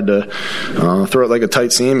 So I tried to throw it like a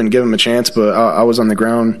tight seam and give him a chance, but I was on the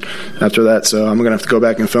ground after that. So I'm gonna have to go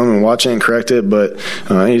back and film and watch it and correct it. But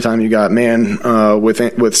anytime you got man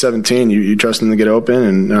with 17, you trust him to get open,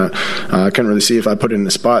 and I couldn't really see if I put it in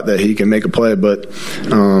the spot that he can make a play, but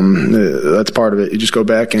that's part of it. You just go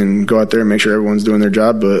back and go out there and make sure everyone's doing their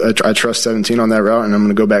job. But I trust 17 on that route, and I'm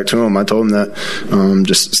going to go back to him. I told him that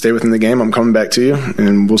just stay within the game. I'm coming back to you,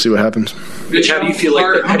 and we'll see what happens. Mitch, how do you feel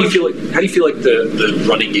like the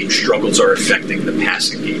running game struggles are affecting the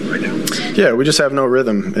passing game right now? Yeah, we just have no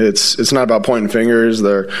rhythm. It's not about pointing fingers.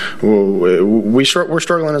 We're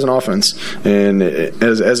struggling as an offense, and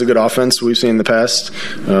as a good offense we've seen in the past.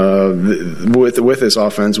 with this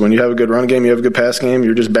offense. When you have a good run game, you have a good pass game,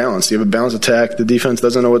 you're just balanced. You have a balanced attack. The defense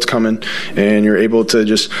doesn't know what's coming, and you're able to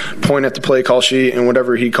just point at the play call sheet, and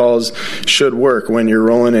whatever he calls should work when you're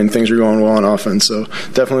rolling and things are going well on offense. So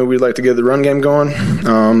definitely we'd like to get the run game going.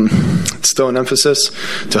 It's still an emphasis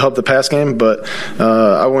to help the pass game, but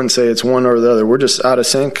I wouldn't say it's one or the other. We're just out of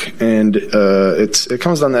sync, and it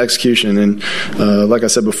comes down to execution. And like I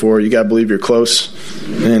said before, you got to believe you're close,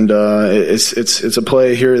 and it's a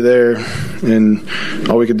play here or there, and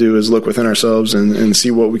all we could do is look within ourselves and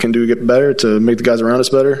see what we can do to get better, to make the guys around us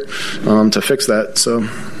better, to fix that. So I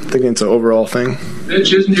think it's an overall thing.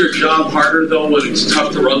 Mitch, isn't your job harder, though, when it's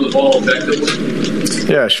tough to run the ball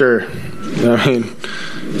effectively? Yeah, sure. I mean,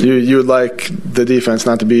 you would like the defense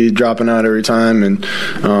not to be dropping out every time, and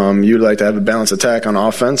you'd like to have a balanced attack on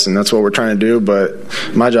offense, and that's what we're trying to do. But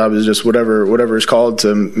my job is just whatever is called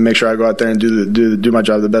to make sure I go out there and do my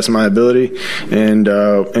job to the best of my ability. And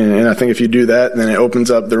I think if you do that, then it opens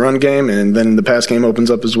up the run game, and then the pass game opens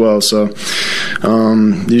up as well. So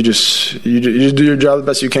you do your job the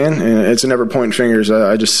best you can, and it's never pointing fingers.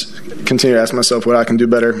 I just continue to ask myself what I can do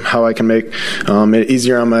better, how I can make it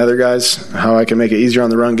easier on my other guys, how I can make it easier on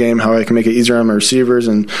the run game, how I can make it easier on my receivers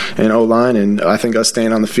and O-line, and I think us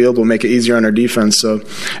staying on the field will make it easier on our defense. So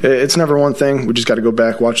it's never one thing. We just got to go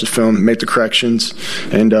back, watch the film, make the corrections,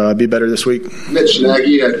 and be better this week. Mitch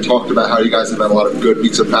Nagy had talked about how you guys have had a lot of good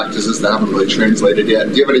weeks of practices that haven't really translated yet.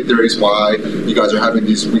 Do you have any theories why you guys are having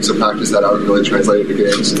these weeks of practice that aren't really translated to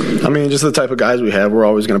games? I mean, just the type of guys we have, we're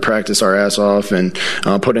always going to practice our ass off and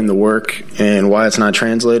put in the work, and why it's not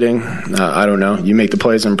translating, I don't know. You make the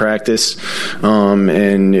plays in practice,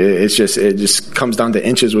 and it just comes down to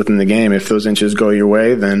inches within the game. If those inches go your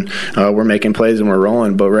way, then we're making plays and we're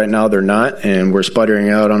rolling. But right now they're not, and we're sputtering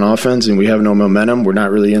out on offense, and we have no momentum. We're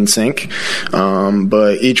not really in sync.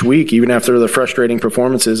 But each week, even after the frustrating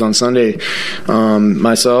performances on Sunday,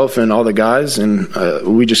 myself and all the guys, and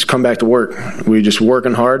we just come back to work. We just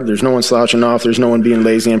working hard. There's no one slouching off. There's no one being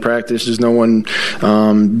lazy in practice. There's no one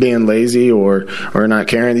being lazy or not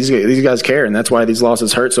caring. These guys care, and that's why these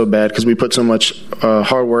losses hurt so bad, because we put so much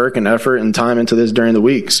hard work and effort and time into this during the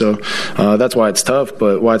week. So that's why it's tough.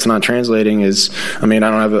 But why it's not translating is, I mean,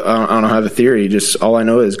 I don't have a theory. Just all I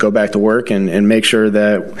know is go back to work and make sure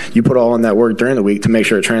that you put all in that work during the week to make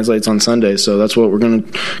sure it translates on Sunday. So that's what we're going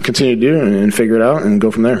to continue to do and figure it out and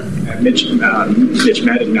go from there. Mitch,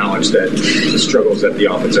 Matt acknowledged that the struggles that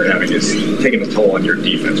the offense are having is taking a toll on your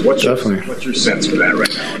defense. What's your sense for that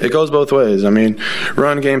right now? It goes both ways. I mean,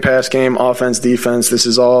 run game, pass game, offense, defense, this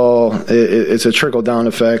is all, it's a trickle-down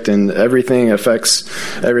effect, and everything affects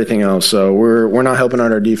everything else. So we're not helping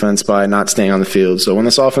out our defense by not staying on the field. So when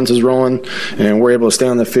this offense is rolling and we're able to stay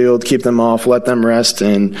on the field, keep them off, let them rest,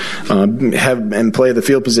 and play the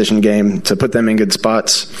field position game to put them in good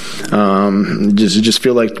spots, just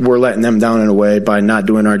feel like we're letting them down in a way by not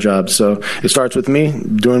doing our job. So it starts with me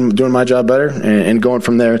doing my job better and going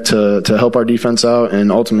from there to help our defense out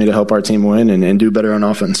and ultimately to help our team win and do better on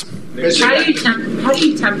offense. How do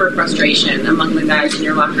you temper frustration among the guys in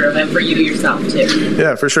your locker room and for you yourself too?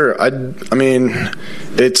 Yeah, for sure. I mean,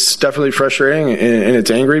 it's definitely frustrating and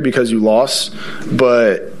it's angry because you lost,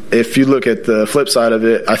 but if you look at the flip side of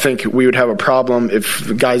it, I think we would have a problem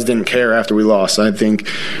if guys didn't care after we lost. I think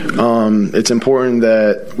it's important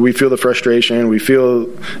that we feel the frustration, we feel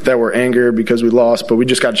that we're angry because we lost, but we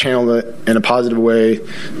just got to channel it in a positive way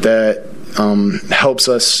that helps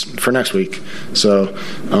us for next week. So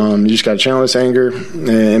you just got to channel this anger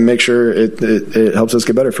and make sure it helps us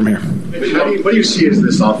get better from here. What do you see as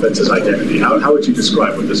this offense's identity? How would you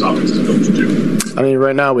describe what this offense is going to do? I mean,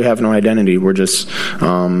 right now we have no identity. We're just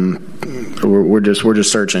we're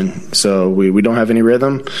just searching. So we don't have any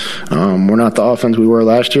rhythm. We're not the offense we were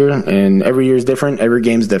last year, and every year is different. Every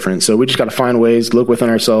game's different. So we just got to find ways, look within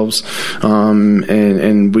ourselves,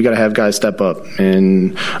 and we got to have guys step up.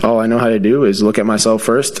 And all I know how to do is look at myself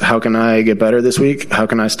first. How can I get better this week? How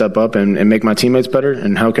can I step up and make my teammates better?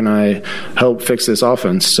 And how can I help fix this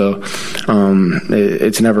offense? So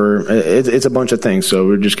it's a bunch of things. So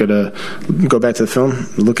we're just gonna go back to the film,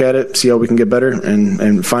 look at it, see how we can get better,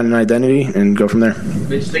 and find an identity and go from there.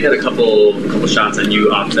 They got a couple shots on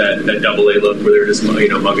you off that double-A look where they're just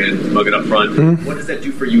mugging up front. Mm-hmm. What does that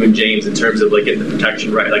do for you and James in terms of like getting the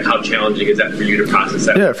protection right? Like how challenging is that for you to process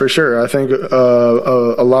that? Yeah, for sure. I think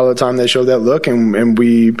a lot of the time they showed that look and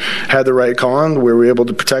we had the right call on where we were able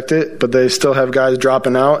to protect it, but they still have guys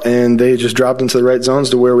dropping out and they just dropped into the right zones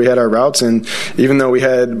to where we had our routes. And even though we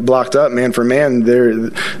had blocked up man for man,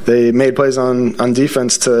 they made plays on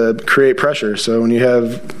defense to create pressure. So when you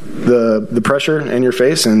have the pressure in your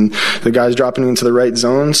face and the guys dropping into the right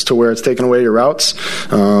zones to where it's taking away your routes.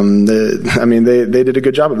 They did a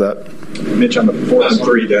good job of that. Mitch, on the 4th and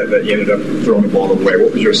 3 that you ended up throwing the ball away,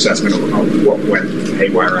 what was your assessment of what went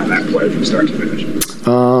haywire on that play from start to finish?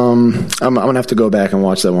 I'm going to have to go back and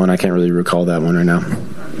watch that one. I can't really recall that one right now.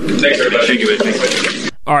 Thanks, everybody. Thank you,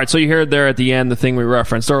 Mitch. All right, so you heard there at the end the thing we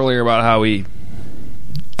referenced earlier about how he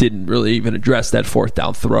didn't really even address that 4th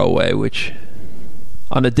down throwaway, which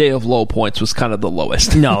on a day of low points was kind of the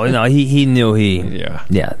lowest. No, he knew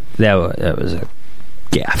that was a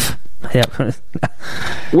gaffe. Yep.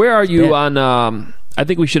 Where are you on I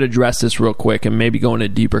think we should address this real quick and maybe go into a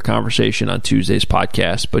deeper conversation on Tuesday's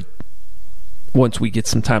podcast, but once we get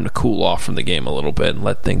some time to cool off from the game a little bit and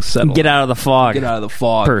let things settle. Get out of the fog.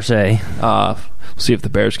 Per se. We'll see if the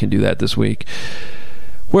Bears can do that this week.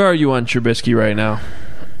 Where are you on Trubisky right now?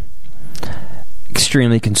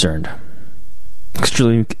 Extremely concerned.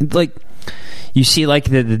 Extremely, you see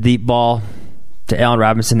the deep ball to Allen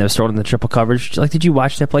Robinson that was thrown in the triple coverage. Did you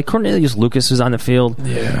watch that play? Cornelius Lucas was on the field.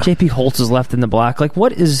 Yeah. J.P. Holtz was left in the block.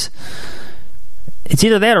 What is... It's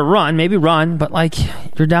either that or run. Maybe run, but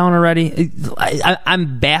you're down already.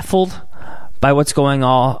 I'm baffled by what's going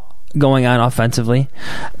on offensively.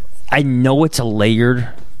 I know it's a layered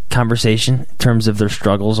conversation in terms of their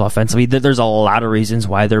struggles offensively. There's a lot of reasons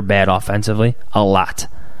why they're bad offensively. A lot.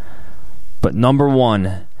 But number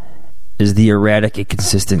one is the erratic,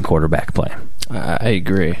 inconsistent quarterback play. I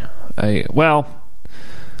agree.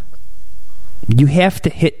 You have to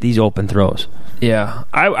hit these open throws. Yeah,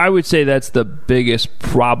 I would say that's the biggest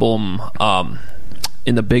problem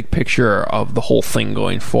in the big picture of the whole thing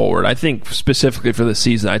going forward. I think specifically for the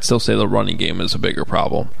season, I'd still say the running game is a bigger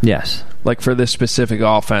problem. Yes. For this specific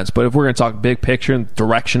offense. But if we're going to talk big picture and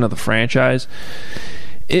direction of the franchise,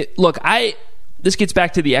 this gets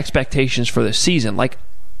back to the expectations for the season.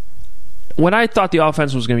 When I thought the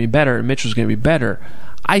offense was going to be better and Mitch was going to be better,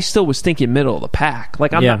 I still was thinking middle of the pack.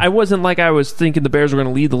 I wasn't I was thinking the Bears were going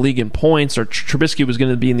to lead the league in points or Trubisky was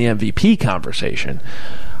going to be in the MVP conversation.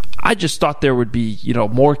 I just thought there would be,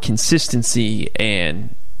 more consistency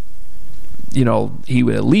you he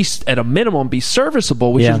would at least at a minimum be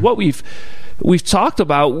serviceable, which is what we've talked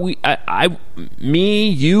about. I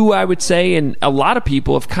would say, and a lot of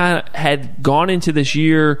people have had gone into this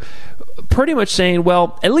year pretty much saying,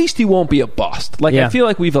 well, at least he won't be a bust. I feel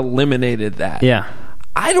like we've eliminated that. Yeah.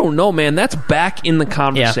 I don't know, man. That's back in the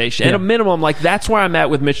conversation. At a minimum, that's where I'm at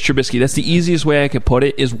with Mitch Trubisky. That's the easiest way I could put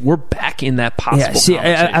it, is we're back in that possible conversation.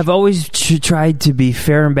 I've always tried to be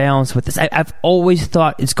fair and balanced with this. I've always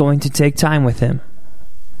thought it's going to take time with him.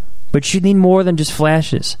 But you need more than just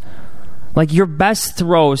flashes. Your best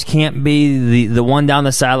throws can't be the one down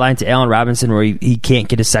the sideline to Allen Robinson where he can't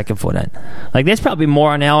get his second foot in. That's probably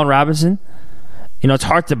more on Allen Robinson. It's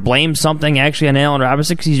hard to blame something actually on Allen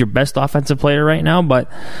Robinson because he's your best offensive player right now, but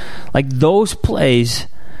those plays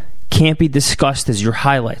can't be discussed as your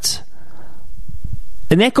highlights.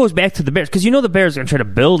 And that goes back to the Bears, because the Bears are going to try to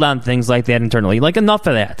build on things like that internally. Enough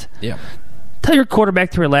of that. Yeah. Tell your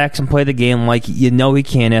quarterback to relax and play the game like he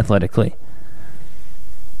can athletically.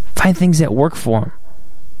 Find things that work for him.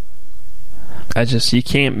 You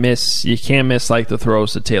can't miss the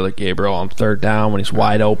throws to Taylor Gabriel on 3rd down when he's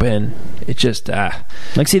wide open. It just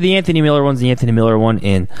see, the Anthony Miller one's the Anthony Miller one,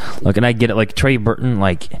 and and I get it. Trey Burton,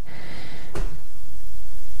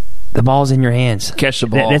 the ball's in your hands. Catch the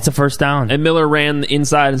ball. That's a first down. And Miller ran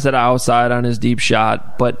inside instead of outside on his deep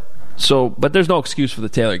shot, but there's no excuse for the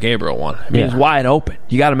Taylor Gabriel one. He's wide open.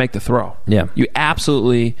 You got to make the throw. Yeah, you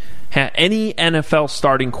absolutely. Any NFL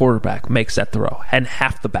starting quarterback makes that throw, and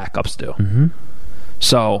half the backups do. Mm-hmm.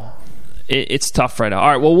 So it's tough right now. All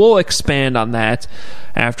right, well, we'll expand on that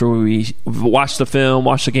after we watch the film,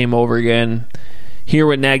 watch the game over again, hear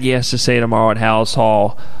what Nagy has to say tomorrow at Hallis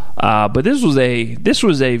Hall. But this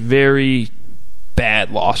was a very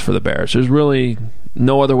bad loss for the Bears. There's really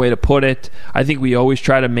no other way to put it. I think we always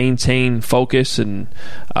try to maintain focus and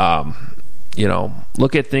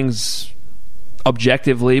look at things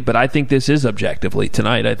objectively, but I think this is objectively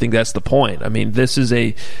tonight. I think that's the point. This is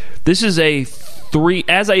a 3,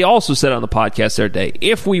 as I also said on the podcast the other day,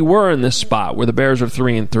 if we were in this spot where the Bears are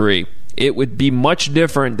 3-3, it would be much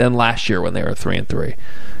different than last year when they were 3-3.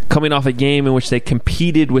 Coming off a game in which they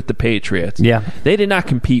competed with the Patriots. Yeah. They did not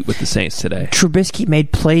compete with the Saints today. Trubisky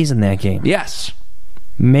made plays in that game. Yes.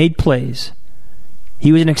 Made plays.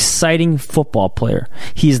 He was an exciting football player.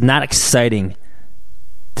 He is not exciting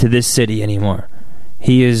to this city anymore.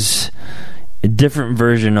 He is a different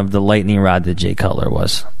version of the lightning rod that Jay Cutler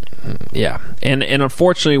was. Yeah. And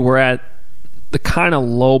unfortunately, we're at the kind of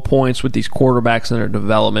low points with these quarterbacks in their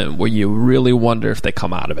development where you really wonder if they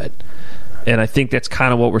come out of it. And I think that's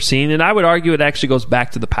kind of what we're seeing. And I would argue it actually goes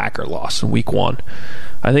back to the Packer loss in week 1.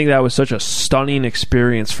 I think that was such a stunning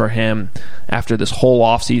experience for him after this whole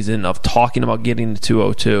offseason of talking about getting to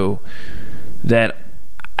 202 that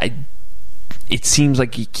it seems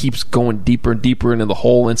like he keeps going deeper and deeper into the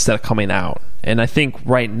hole instead of coming out. And I think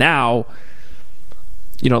right now,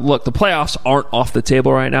 look, the playoffs aren't off the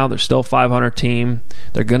table right now. They're still a 500 team.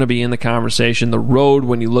 They're going to be in the conversation. The road,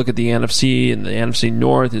 when you look at the NFC and the NFC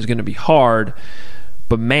North, is going to be hard.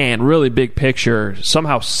 But, man, really big picture,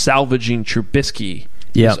 somehow salvaging Trubisky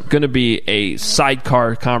is going to be a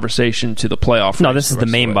sidecar conversation to the playoff. No, this is the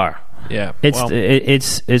main bar. Yeah.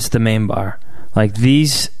 It's the main bar. Like,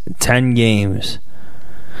 these 10 games,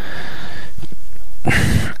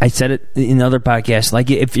 I said it in other podcasts, like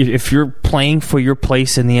if you're playing for your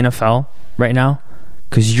place in the NFL right now,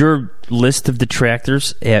 because your list of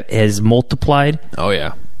detractors has multiplied. Oh,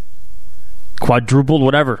 yeah. Quadrupled,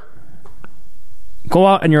 whatever. Go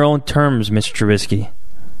out on your own terms, Mr. Trubisky.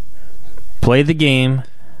 Play the game.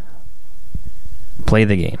 Play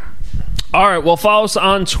the game. All right, well, follow us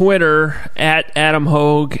on Twitter at Adam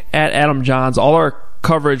Hogue, at Adam Johns. All our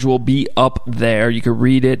coverage will be up there. You can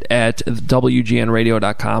read it at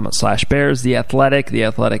WGNradio.com/Bears. The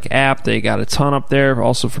Athletic app, they got a ton up there.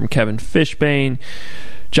 Also from Kevin Fishbane.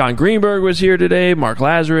 John Greenberg was here today. Mark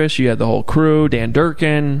Lazarus. You had the whole crew. Dan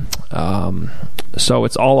Durkin. So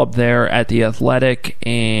it's all up there at The Athletic.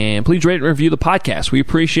 And please rate and review the podcast. We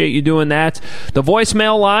appreciate you doing that. The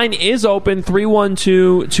voicemail line is open,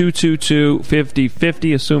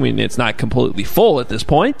 312-222-5050, assuming it's not completely full at this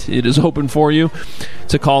point. It is open for you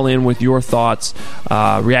to call in with your thoughts,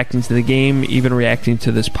 reacting to the game, even reacting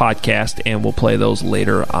to this podcast, and we'll play those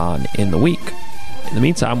later on in the week. In the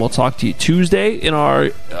meantime, we'll talk to you Tuesday in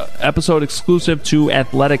our episode exclusive to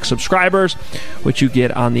Athletic subscribers, which you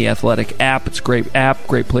get on the Athletic app. It's a great app,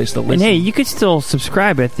 great place to listen. And hey, you could still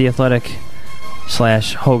subscribe at the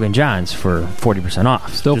Athletic/Hogan Johns for 40%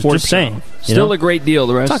 off. Still 40%. Just saying. Still a great deal.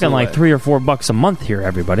 The rest talking of the like way. $3 or $4 a month here,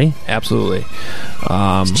 everybody. Absolutely.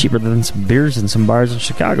 It's cheaper than some beers in some bars in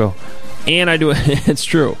Chicago. And I do. It's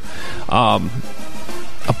true.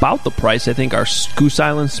 About the price, I think our Goose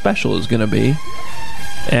Island special is going to be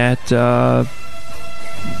at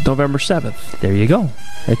November 7th. There you go.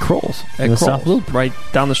 At Kroll's. At Kroll's. South Loop. Right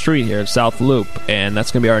down the street here at South Loop. And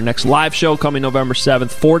that's going to be our next live show coming November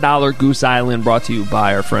 7th. $4 Goose Island, brought to you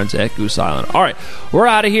by our friends at Goose Island. All right, we're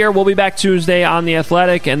out of here. We'll be back Tuesday on The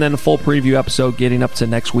Athletic, and then a full preview episode getting up to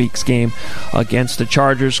next week's game against the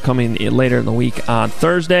Chargers coming in later in the week on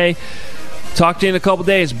Thursday. Talk to you in a couple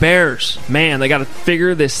days. Bears, man, they got to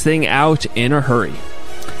figure this thing out in a hurry.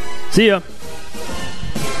 See ya.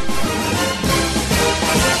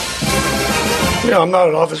 I'm not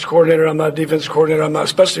an offense coordinator, I'm not a defense coordinator, I'm not a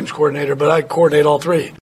special teams coordinator, but I coordinate all three.